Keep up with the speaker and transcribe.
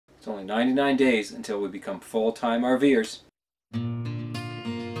It's only 99 days until we become full-time RVers.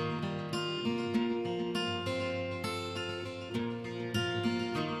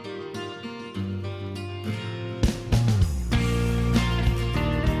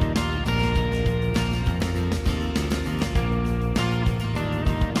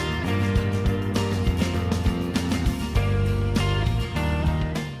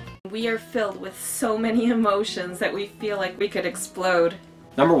 We are filled with so many emotions that we feel like we could explode.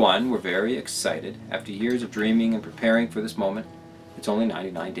 Number one, we're very excited. After years of dreaming and preparing for this moment, it's only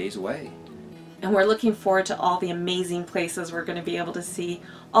 99 days away. And we're looking forward to all the amazing places we're going to be able to see,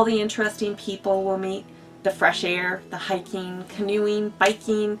 all the interesting people we'll meet, the fresh air, the hiking, canoeing,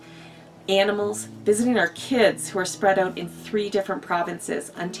 biking, animals, visiting our kids who are spread out in 3 different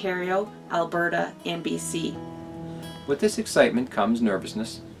provinces, Ontario, Alberta, and BC. With this excitement comes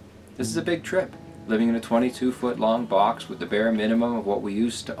nervousness. This is a big trip. Living in a 22-foot long box with the bare minimum of what we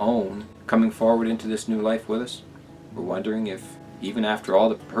used to own, coming forward into this new life with us. We're wondering if, even after all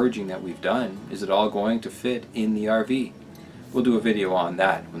the purging that we've done, is it all going to fit in the RV? We'll do a video on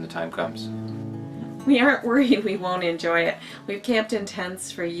that when the time comes. We aren't worried we won't enjoy it. We've camped in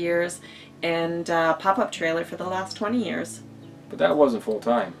tents for years and pop-up trailer for the last 20 years. But that wasn't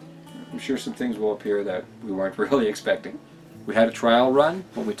full-time. I'm sure some things will appear that we weren't really expecting. We had a trial run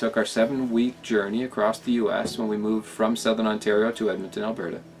when we took our 7-week journey across the U.S. when we moved from southern Ontario to Edmonton,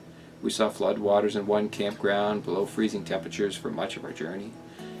 Alberta. We saw floodwaters in one campground, below freezing temperatures for much of our journey.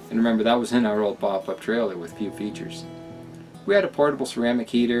 And remember, that was in our old pop-up trailer with few features. We had a portable ceramic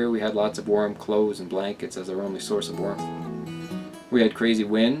heater, we had lots of warm clothes and blankets as our only source of warmth. We had crazy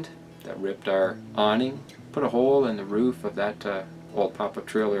wind that ripped our awning, put a hole in the roof of that old pop-up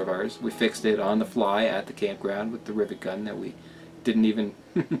trailer of ours. We fixed it on the fly at the campground with the rivet gun that we didn't even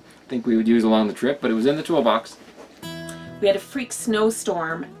think we would use along the trip, but it was in the toolbox. We had a freak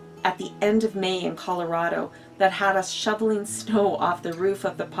snowstorm at the end of May in Colorado that had us shoveling snow off the roof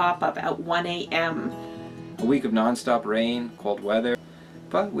of the pop-up at 1 a.m. A week of non-stop rain, cold weather,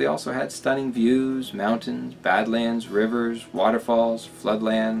 but we also had stunning views, mountains, badlands, rivers, waterfalls,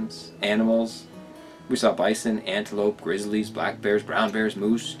 floodlands, animals. We saw bison, antelope, grizzlies, black bears, brown bears,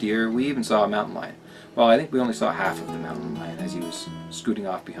 moose, deer. We even saw a mountain lion. Well, I think we only saw half of the mountain lion as he was scooting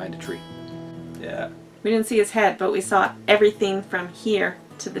off behind a tree. Yeah. We didn't see his head, but we saw everything from here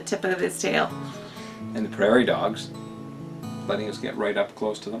to the tip of his tail. And the prairie dogs, letting us get right up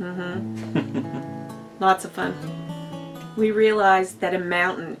close to them. Lots of fun. We realized that a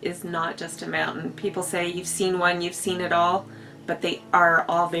mountain is not just a mountain. People say you've seen one, you've seen it all, but they are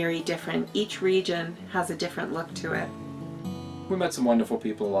all very different. Each region has a different look to it. We met some wonderful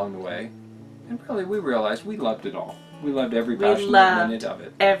people along the way, and really we realized we loved it all. We loved every passionate minute of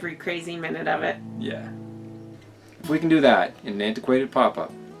it. Every crazy minute of it. Yeah. If we can do that in an antiquated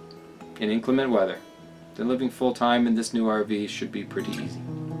pop-up, in inclement weather, then living full-time in this new RV should be pretty easy.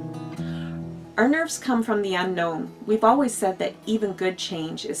 Our nerves come from the unknown. We've always said that even good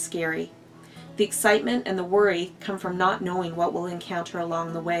change is scary. The excitement and the worry come from not knowing what we'll encounter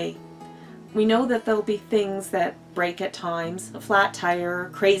along the way. We know that there'll be things that break at times, a flat tire,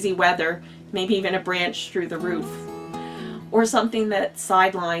 crazy weather, maybe even a branch through the roof, or something that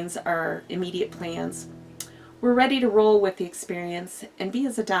sidelines our immediate plans. We're ready to roll with the experience and be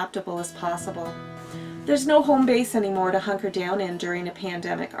as adaptable as possible. There's no home base anymore to hunker down in during a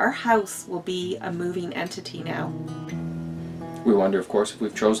pandemic. Our house will be a moving entity now. We wonder, of course, if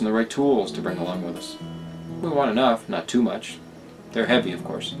we've chosen the right tools to bring along with us. We want enough, not too much. They're heavy, of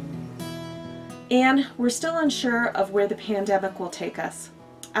course. And we're still unsure of where the pandemic will take us.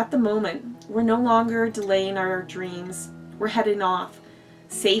 At the moment, we're no longer delaying our dreams. We're heading off,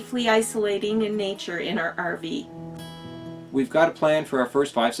 safely isolating in nature in our RV. We've got a plan for our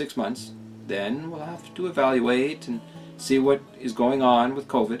first 5-6 months. Then we'll have to evaluate and see what is going on with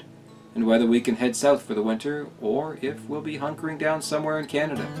COVID and whether we can head south for the winter or if we'll be hunkering down somewhere in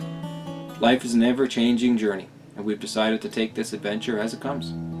Canada. Life is an ever-changing journey, and we've decided to take this adventure as it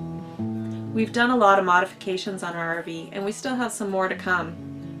comes. We've done a lot of modifications on our RV, and we still have some more to come.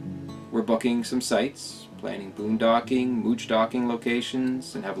 We're booking some sites, planning boondocking, mooch-docking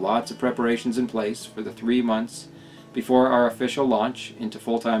locations, and have lots of preparations in place for the 3 months before our official launch into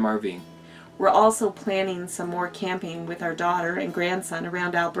full-time RVing. We're also planning some more camping with our daughter and grandson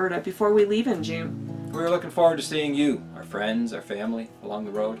around Alberta before we leave in June. We're looking forward to seeing you, our friends, our family, along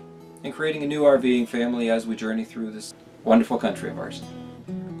the road, and creating a new RVing family as we journey through this wonderful country of ours.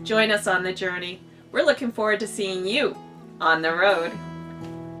 Join us on the journey. We're looking forward to seeing you on the road.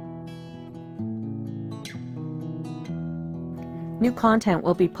 New content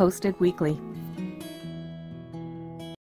will be posted weekly.